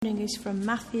Is from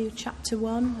Matthew chapter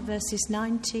 1, verses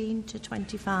 19 to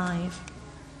 25.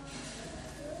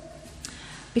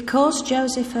 Because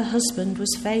Joseph, her husband,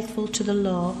 was faithful to the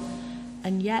law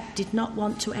and yet did not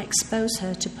want to expose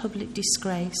her to public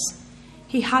disgrace,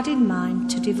 he had in mind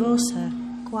to divorce her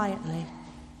quietly.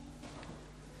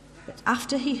 But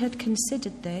after he had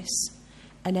considered this,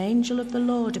 an angel of the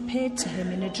Lord appeared to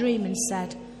him in a dream and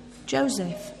said,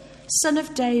 "Joseph, son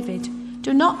of David,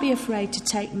 do not be afraid to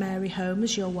take Mary home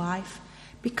as your wife,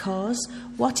 because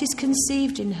what is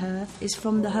conceived in her is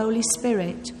from the Holy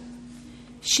Spirit.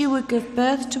 She will give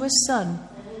birth to a son,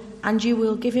 and you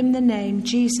will give him the name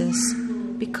Jesus,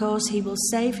 because he will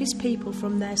save his people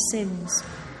from their sins."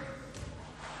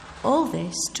 All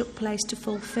this took place to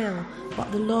fulfill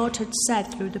what the Lord had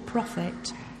said through the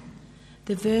prophet.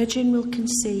 "The virgin will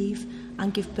conceive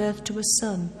and give birth to a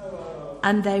son,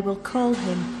 and they will call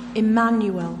him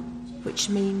Emmanuel," which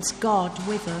means God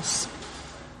with us.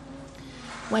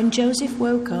 When Joseph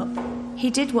woke up, he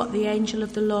did what the angel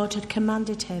of the Lord had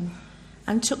commanded him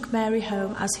and took Mary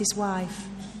home as his wife.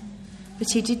 But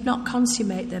he did not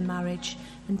consummate their marriage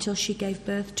until she gave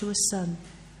birth to a son,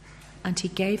 and he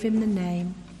gave him the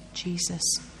name Jesus.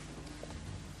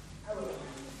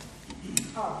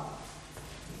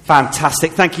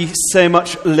 Fantastic. Thank you so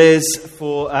much, Liz,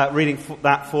 for reading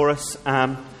that for us.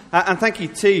 And thank you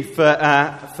too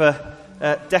for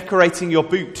decorating your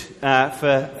boot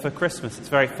for Christmas. It's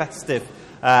very festive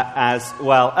as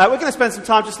well. We're going to spend some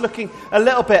time just looking a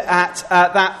little bit at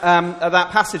that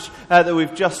passage that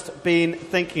we've just been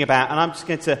thinking about, and I'm just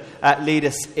going to lead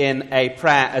us in a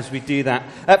prayer as we do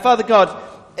that. Father God,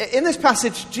 in this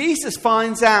passage, Jesus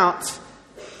finds out.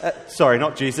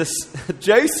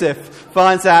 Joseph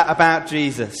finds out about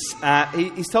Jesus.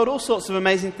 He's told all sorts of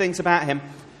amazing things about him.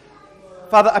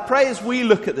 Father, I pray as we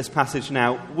look at this passage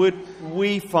now, would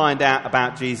we find out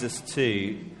about Jesus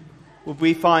too? Would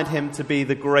we find him to be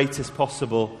the greatest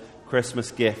possible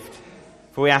Christmas gift?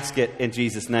 For we ask it in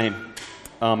Jesus' name.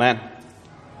 Amen.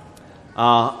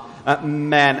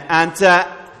 Amen. And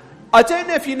I don't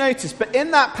know if you noticed, but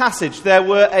in that passage there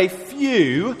were a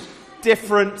few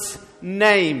different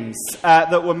names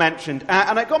that were mentioned,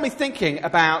 and it got me thinking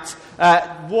about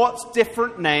what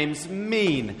different names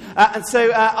mean. And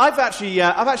so I've actually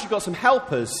got some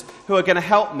helpers who are going to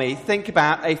help me think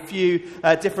about a few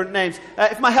different names.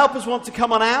 If my helpers want to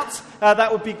come on out,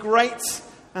 that would be great.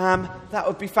 That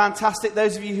would be fantastic.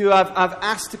 Those of you who I've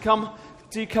asked to come,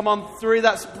 do come on through.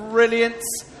 That's brilliant,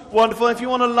 wonderful. If you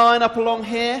want to line up along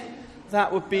here,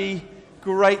 that would be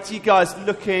great. You guys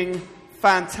looking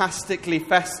fantastically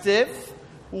festive.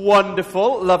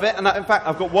 Wonderful. Love it. And in fact,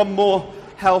 I've got one more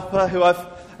helper who I've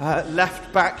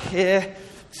left back here.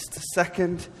 Just a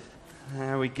second.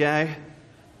 There we go.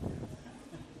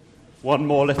 One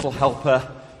more little helper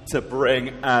to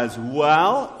bring as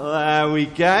well. There we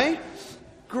go.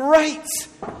 Great.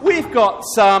 We've got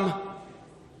some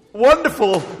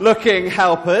wonderful looking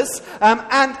helpers.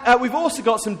 And we've also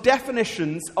got some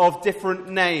definitions of different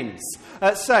names.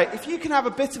 So, if you can have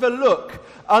a bit of a look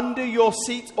under your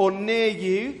seat or near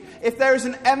you, if there is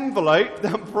an envelope,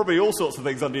 there are probably all sorts of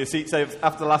things under your seat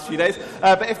after the last few days,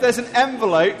 but if there's an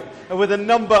envelope with a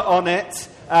number on it,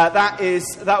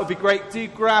 that would be great. Do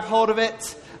grab hold of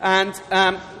it. And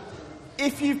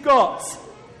if you've got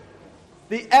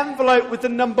the envelope with the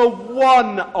number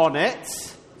 1 on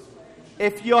it,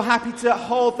 if you're happy to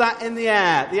hold that in the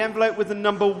air, the envelope with the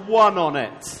number 1 on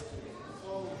it.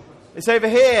 It's over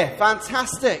here.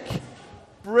 Fantastic.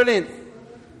 Brilliant.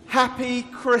 Happy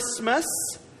Christmas.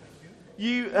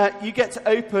 You get to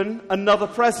open another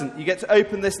present. You get to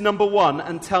open this number 1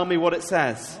 and tell me what it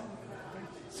says.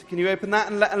 So can you open that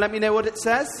and let me know what it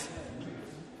says?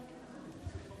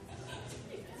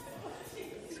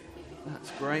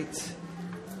 That's great.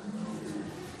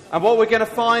 And what we're going to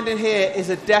find in here is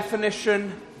a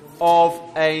definition of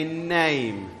a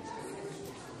name.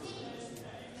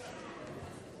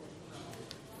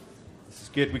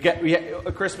 Good.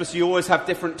 At Christmas, you always have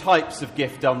different types of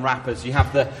gift unwrappers. You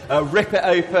have the rip it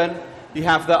open. You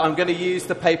have the I'm going to use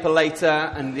the paper later,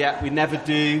 and yet we never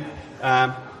do.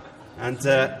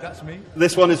 That's me.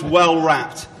 This one is well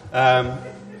wrapped. Shall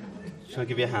I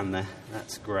give you a hand there?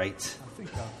 That's great. I think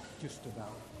I'm just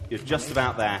about. You're just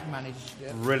about there. Managed.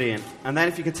 Yeah. Brilliant. And then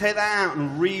if you could take that out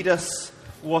and read us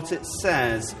what it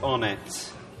says on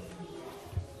it.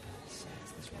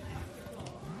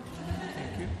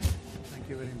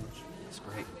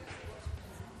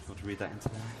 Read that into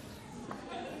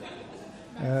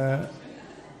there.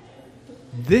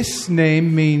 This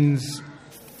name means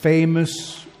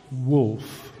famous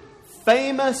wolf.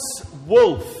 Famous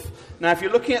wolf. Now, if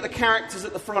you're looking at the characters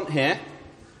at the front here,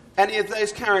 Any of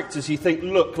those characters you think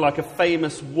look like a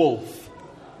famous wolf?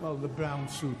 Well, the brown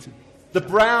suited. The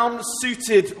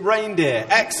brown-suited reindeer.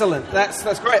 Excellent.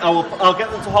 That's great. I'll get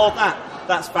them to hold that.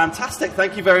 That's fantastic.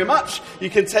 Thank you very much. You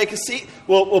can take a seat.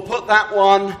 We'll put that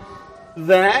one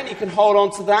there, and you can hold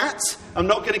on to that. I'm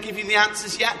not going to give you the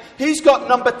answers yet. Who's got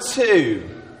number 2?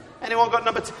 Anyone got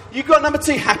number 2? You got number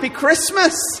 2. Happy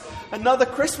Christmas. Another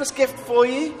Christmas gift for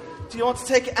you. Do you want to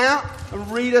take it out and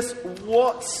read us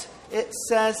what it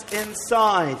says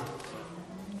inside?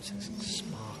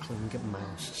 Sparkling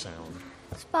mouse sound.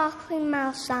 Sparkling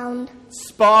mouse sound.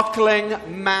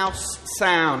 Sparkling mouse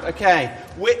sound. Okay,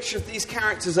 which of these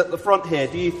characters at the front here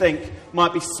do you think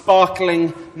might be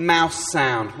sparkling mouse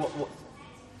sound? What?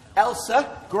 Elsa,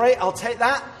 great, I'll take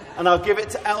that and I'll give it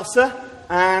to Elsa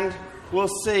and we'll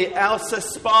see. Elsa,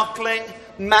 sparkling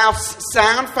mouse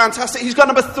sound, fantastic. Who's got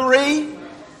number 3?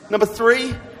 Number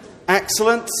 3,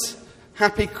 excellent.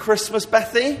 Happy Christmas,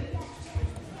 Bethy.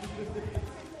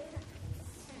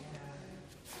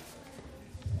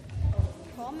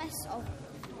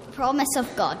 Promise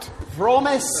of God.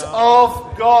 Promise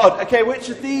of God. Okay, which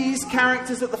of these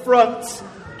characters at the front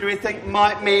do we think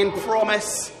might mean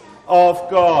promise of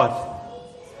God?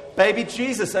 Baby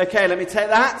Jesus. Okay, let me take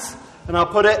that and I'll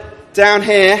put it down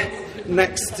here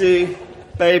next to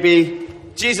baby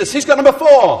Jesus. Who's got number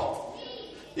 4?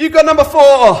 You've got number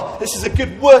 4. This is a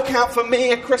good workout for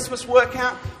me, a Christmas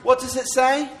workout. What does it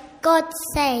say? God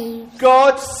saves.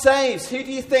 God saves. Who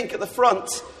do you think at the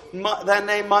front, their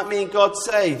name might mean God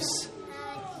saves?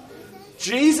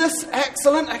 Jesus.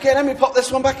 Excellent. Okay, let me pop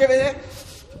this one back over here.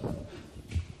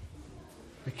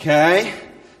 Okay.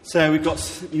 So we've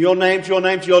got you're named, you're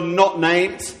not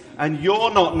named, and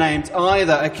you're not named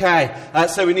either. Okay.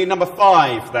 So we need number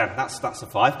 5 then. That's a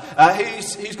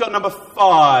 5. Who's got number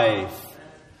 5?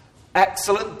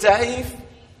 Excellent, Dave.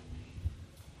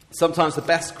 Sometimes the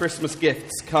best Christmas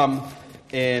gifts come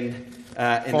in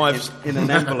an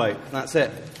envelope. That's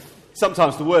it.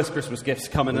 Sometimes the worst Christmas gifts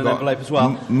come in an envelope as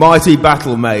well. Mighty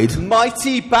Battle Maid.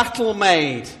 Mighty Battle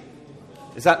Maid.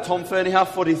 Is that Tom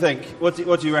Fernyhuff? What do you think? What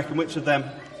do you reckon? Which of them?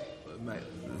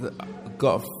 I've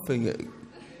got a thing. It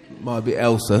might be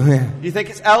Elsa. You think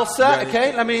it's Elsa? Yeah.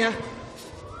 Okay, let me...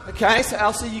 Okay, so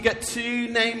Elsa, you get 2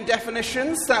 name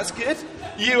definitions. That's good.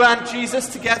 You and Jesus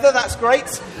together. That's great.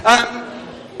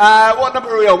 What number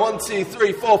are we on? 1, 2,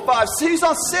 3, 4, 5. So who's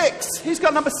on 6? Who's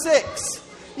got number 6?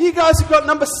 You guys have got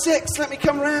number 6. Let me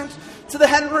come round to the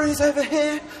Henrys over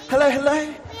here. Hello.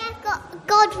 We have got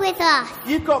God with us.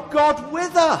 You've got God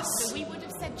with us. So we would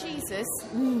have said Jesus.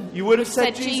 You would have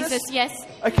said Jesus? Yes.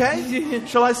 Okay.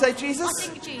 Shall I say Jesus? I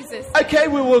think Jesus. Okay,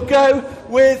 we will go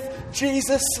with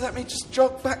Jesus. Let me just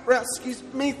jog back round. Excuse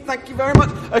me. Thank you very much.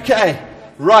 Okay.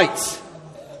 Right.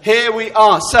 Here we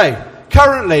are. So,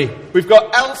 currently, we've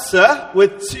got Elsa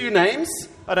with 2 names.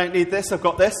 I don't need this, I've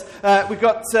got this. We've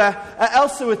got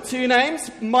Elsa with 2 names,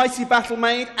 Mighty Battle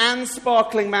Maid and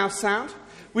Sparkling Mouse Sound.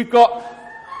 We've got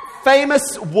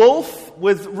Famous Wolf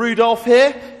with Rudolph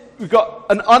here. We've got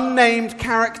an unnamed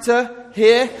character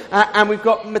here. And we've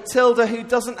got Matilda, who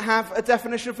doesn't have a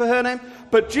definition for her name.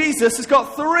 But Jesus has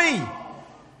got 3.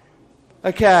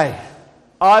 Okay,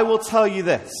 I will tell you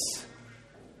this.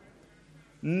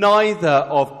 Neither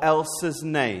of Elsa's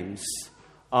names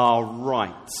are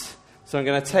right. So I'm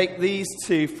going to take these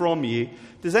 2 from you.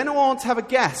 Does anyone want to have a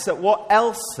guess at what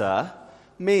Elsa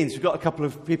means? We've got a couple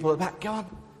of people at the back. Go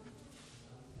on.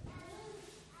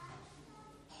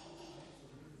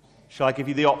 Shall I give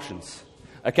you the options?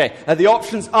 Okay, the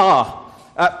options are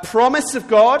promise of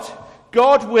God,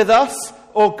 God with us,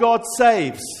 or God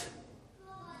saves.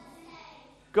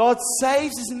 God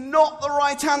saves is not the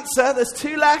right answer. There's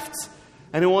 2 left.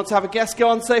 Anyone want to have a guess? Go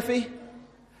on, Sophie.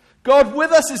 God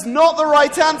with us is not the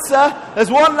right answer. There's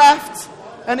 1 left.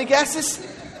 Any guesses?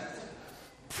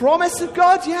 Promise of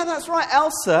God? Yeah, that's right.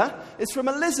 Elsa is from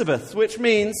Elizabeth, which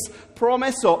means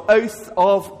promise or oath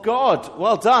of God.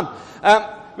 Well done.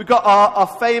 We've got our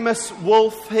famous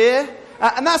wolf here.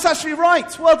 And that's actually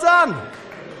right. Well done.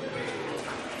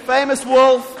 Famous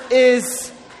wolf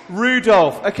is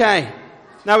Rudolph. Okay.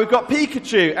 Now we've got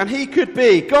Pikachu, and he could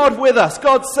be God with us,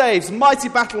 God saves, Mighty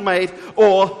Battle Maid,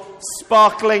 or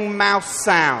Sparkling Mouse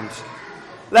Sound.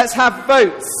 Let's have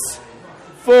votes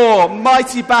for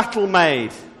Mighty Battle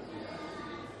Maid.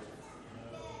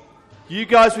 You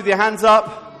guys with your hands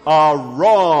up are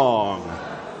wrong.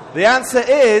 The answer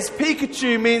is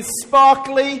Pikachu means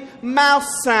sparkly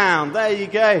mouse sound. There you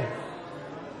go.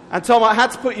 And Tom, I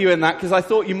had to put you in that because I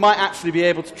thought you might actually be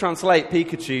able to translate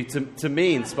Pikachu to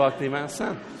mean sparkly mouse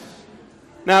sound.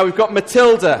 Now we've got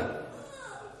Matilda.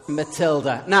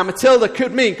 Matilda. Now, Matilda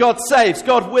could mean God saves,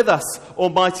 God with us, or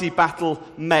mighty battle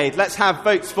made. Let's have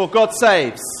votes for God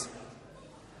saves,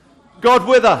 God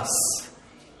with us,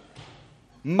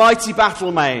 mighty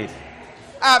battle made.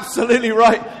 Absolutely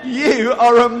right. You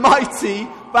are a mighty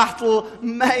battle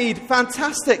made.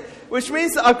 Fantastic. Which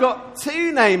means that I've got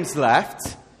 2 names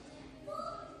left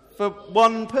for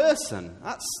one person.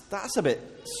 That's a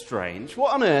bit strange.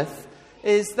 What on earth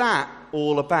is that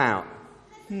all about?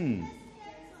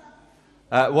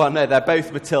 Well, no, they're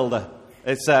both Matilda.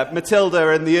 It's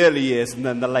Matilda in the early years and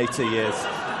then the later years.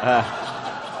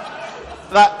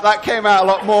 That came out a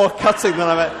lot more cutting than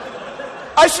I meant.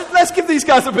 Let's give these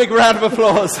guys a big round of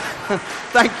applause.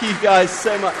 Thank you guys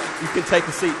so much. You can take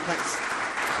a seat. Thanks.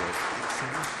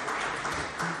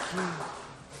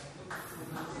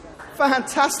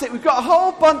 Fantastic. We've got a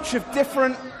whole bunch of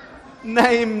different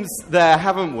names there,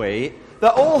 haven't we?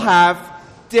 That all have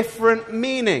different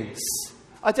meanings.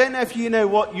 I don't know if you know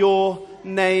what your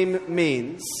name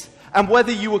means, and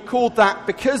whether you were called that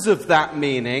because of that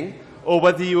meaning, or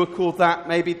whether you were called that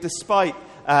maybe despite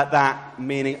that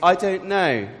meaning. I don't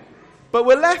know. But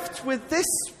we're left with this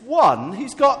one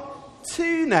who's got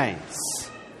 2 names.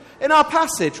 In our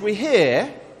passage, we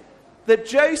hear that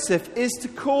Joseph is to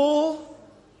call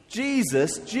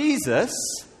Jesus,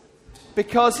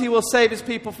 because he will save his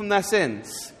people from their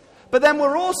sins. But then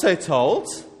we're also told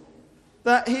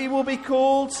that he will be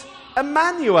called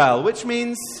Emmanuel, which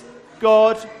means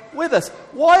God with us.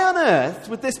 Why on earth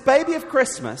would this baby of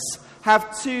Christmas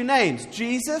have 2 names,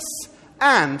 Jesus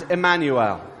and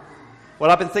Emmanuel?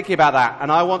 Well, I've been thinking about that, and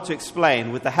I want to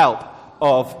explain with the help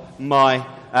of my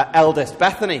eldest,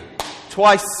 Bethany.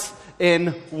 Twice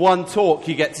in one talk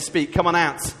you get to speak. Come on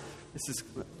out.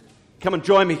 Come and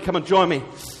join me.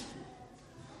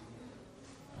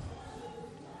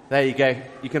 There you go.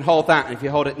 You can hold that, and if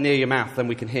you hold it near your mouth, then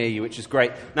we can hear you, which is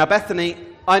great. Now, Bethany,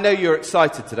 I know you're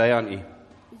excited today, aren't you?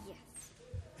 Yes.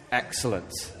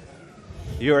 Excellent.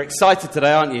 You're excited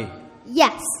today, aren't you?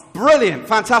 Yes. Brilliant,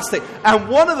 fantastic. And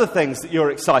one of the things that you're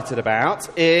excited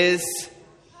about is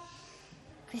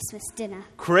Christmas dinner.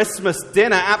 Christmas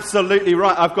dinner, absolutely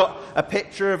right. I've got a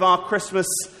picture of our Christmas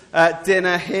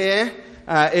dinner here.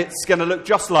 It's going to look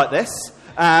just like this.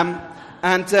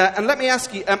 And let me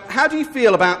ask you, how do you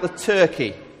feel about the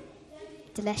turkey?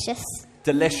 Delicious.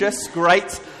 Delicious,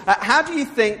 great. How do you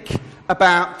think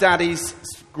about Daddy's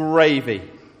gravy?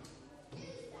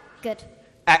 Good.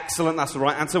 Excellent, that's the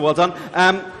right answer, well done.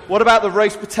 What about the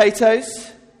roast potatoes?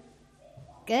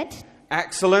 Good.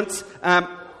 Excellent.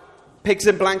 Pigs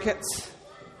in blankets?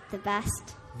 The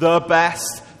best. The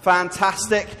best.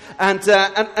 Fantastic. And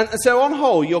so on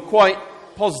whole, you're quite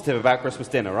positive about Christmas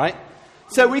dinner, right?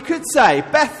 So we could say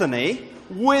Bethany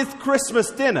with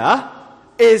Christmas dinner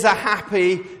is a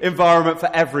happy environment for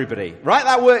everybody, right?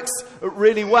 That works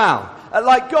really well.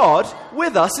 Like God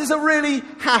with us is a really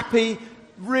happy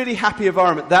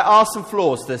environment. There are some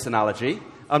flaws to this analogy.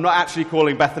 I'm not actually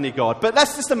calling Bethany God, but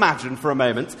let's just imagine for a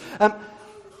moment.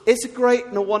 It's a great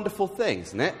and a wonderful thing,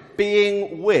 isn't it?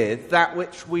 Being with that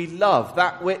which we love,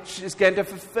 that which is going to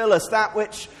fulfill us, that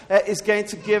which is going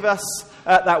to give us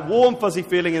that warm, fuzzy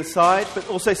feeling inside, but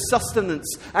also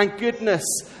sustenance and goodness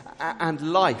and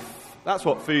life. That's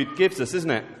what food gives us, isn't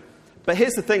it? But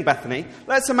here's the thing, Bethany.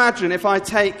 Let's imagine if I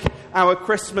take our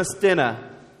Christmas dinner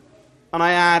and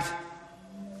I add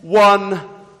one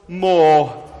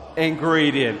more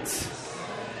ingredient.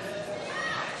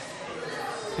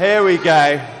 Here we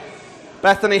go.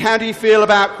 Bethany, how do you feel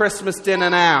about Christmas dinner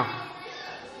now?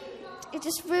 It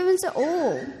just ruins it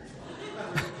all.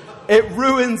 It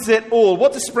ruins it all.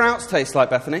 What do sprouts taste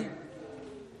like, Bethany?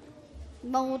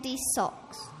 Mouldy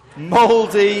socks.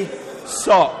 Mouldy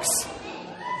socks.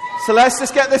 So let's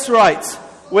just get this right.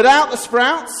 Without the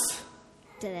sprouts,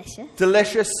 Delicious.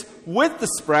 delicious. With the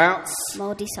sprouts,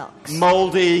 Mouldy socks.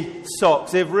 mouldy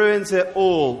socks. It ruins it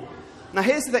all. Now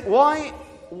here's the thing.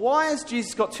 Why has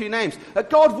Jesus got 2 names?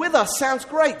 God with us sounds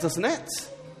great, doesn't it?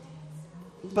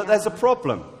 But there's a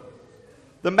problem.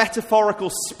 The metaphorical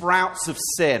sprouts of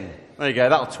sin. There you go,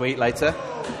 that'll tweet later.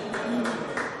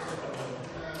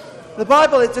 The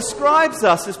Bible, it describes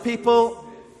us as people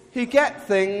who get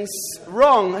things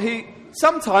wrong, who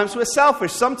sometimes we're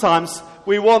selfish, sometimes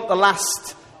we want the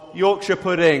last Yorkshire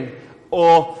pudding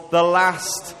or the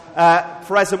last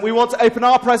present. We want to open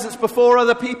our presents before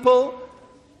other people.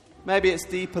 Maybe it's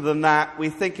deeper than that. We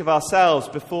think of ourselves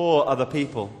before other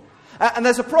people. And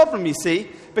there's a problem, you see,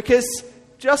 because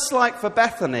just like for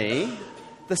Bethany,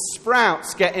 the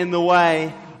sprouts get in the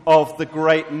way of the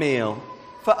great meal.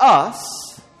 For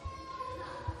us,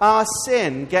 our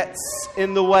sin gets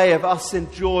in the way of us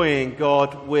enjoying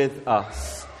God with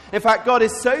us. In fact, God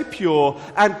is so pure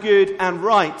and good and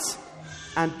right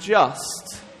and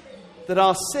just that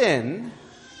our sin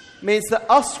means that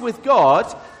us with God,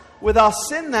 with our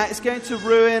sin there, is going to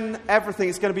ruin everything.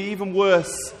 It's going to be even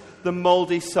worse than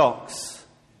mouldy socks.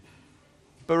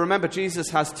 But remember, Jesus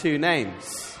has two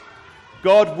names.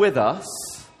 God with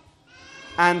us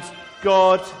and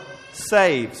God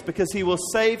saves, because he will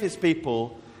save his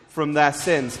people from their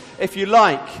sins. If you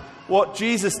like, what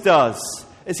Jesus does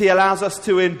is he allows us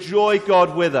to enjoy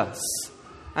God with us,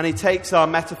 and he takes our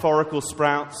metaphorical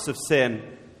sprouts of sin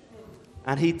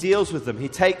and he deals with them. He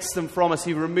takes them from us.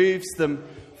 He removes them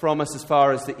from us as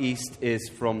far as the east is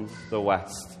from the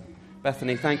west.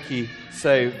 Bethany, thank you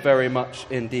so very much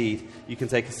indeed. You can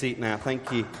take a seat now.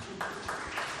 Thank you.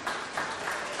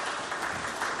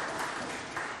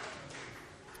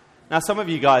 Now, some of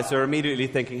you guys are immediately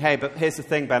thinking, hey, but here's the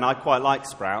thing, Ben, I quite like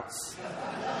sprouts.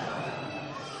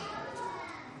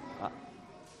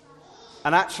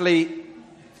 And actually,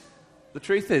 the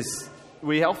truth is,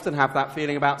 we often have that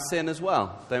feeling about sin as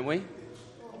well, don't we?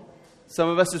 Some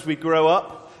of us, as we grow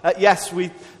up, yes, we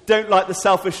don't like the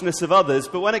selfishness of others,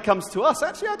 but when it comes to us,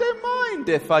 actually, I don't mind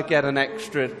if I get an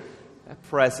extra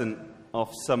present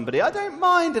off somebody. I don't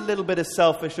mind a little bit of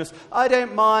selfishness. I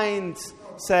don't mind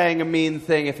saying a mean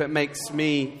thing if it makes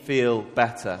me feel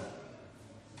better.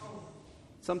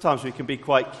 Sometimes we can be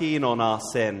quite keen on our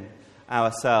sin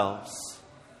ourselves.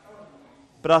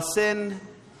 But our sin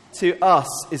to us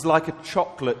is like a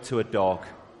chocolate to a dog.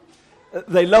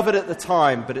 They love it at the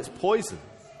time, but it's poison.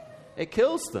 It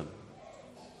kills them.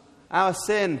 Our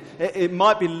sin, it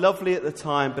might be lovely at the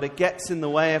time, but it gets in the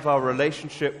way of our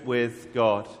relationship with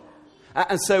God.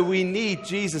 And so we need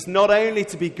Jesus not only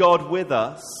to be God with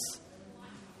us,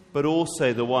 but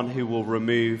also the one who will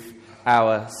remove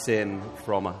our sin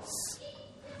from us.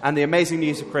 And the amazing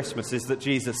news of Christmas is that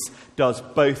Jesus does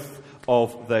both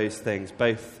of those things,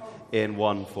 both in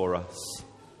one for us.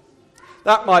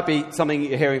 That might be something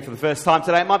you're hearing for the first time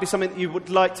today. It might be something that you would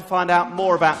like to find out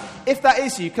more about. If that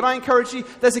is you, can I encourage you?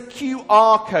 There's a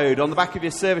QR code on the back of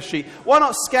your service sheet. Why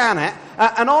not scan it?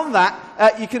 And on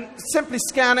that, you can simply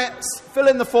scan it, fill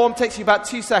in the form, takes you about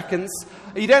 2 seconds.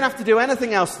 You don't have to do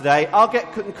anything else today. I'll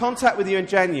get in contact with you in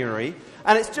January.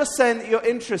 And it's just saying that you're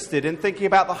interested in thinking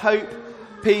about the hope,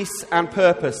 peace and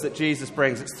purpose that Jesus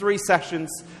brings. It's 3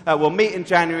 sessions. We'll meet in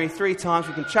January 3 times.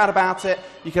 We can chat about it.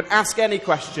 You can ask any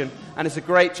question. And it's a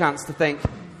great chance to think,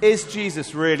 is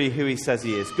Jesus really who he says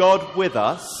he is? God with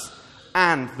us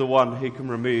and the one who can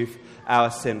remove our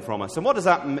sin from us. And what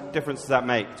difference does that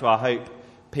make to our hope,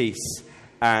 peace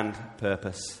and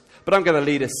purpose? But I'm going to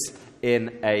lead us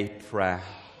in a prayer.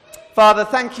 Father,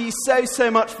 thank you so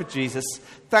much for Jesus.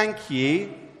 Thank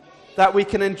you that we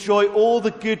can enjoy all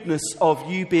the goodness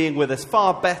of you being with us,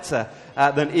 far better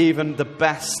than even the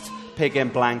best pig in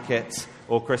blanket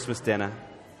or Christmas dinner.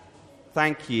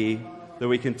 Thank you that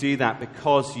we can do that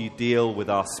because you deal with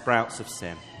our sprouts of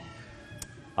sin.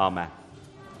 Amen.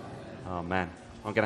 Amen.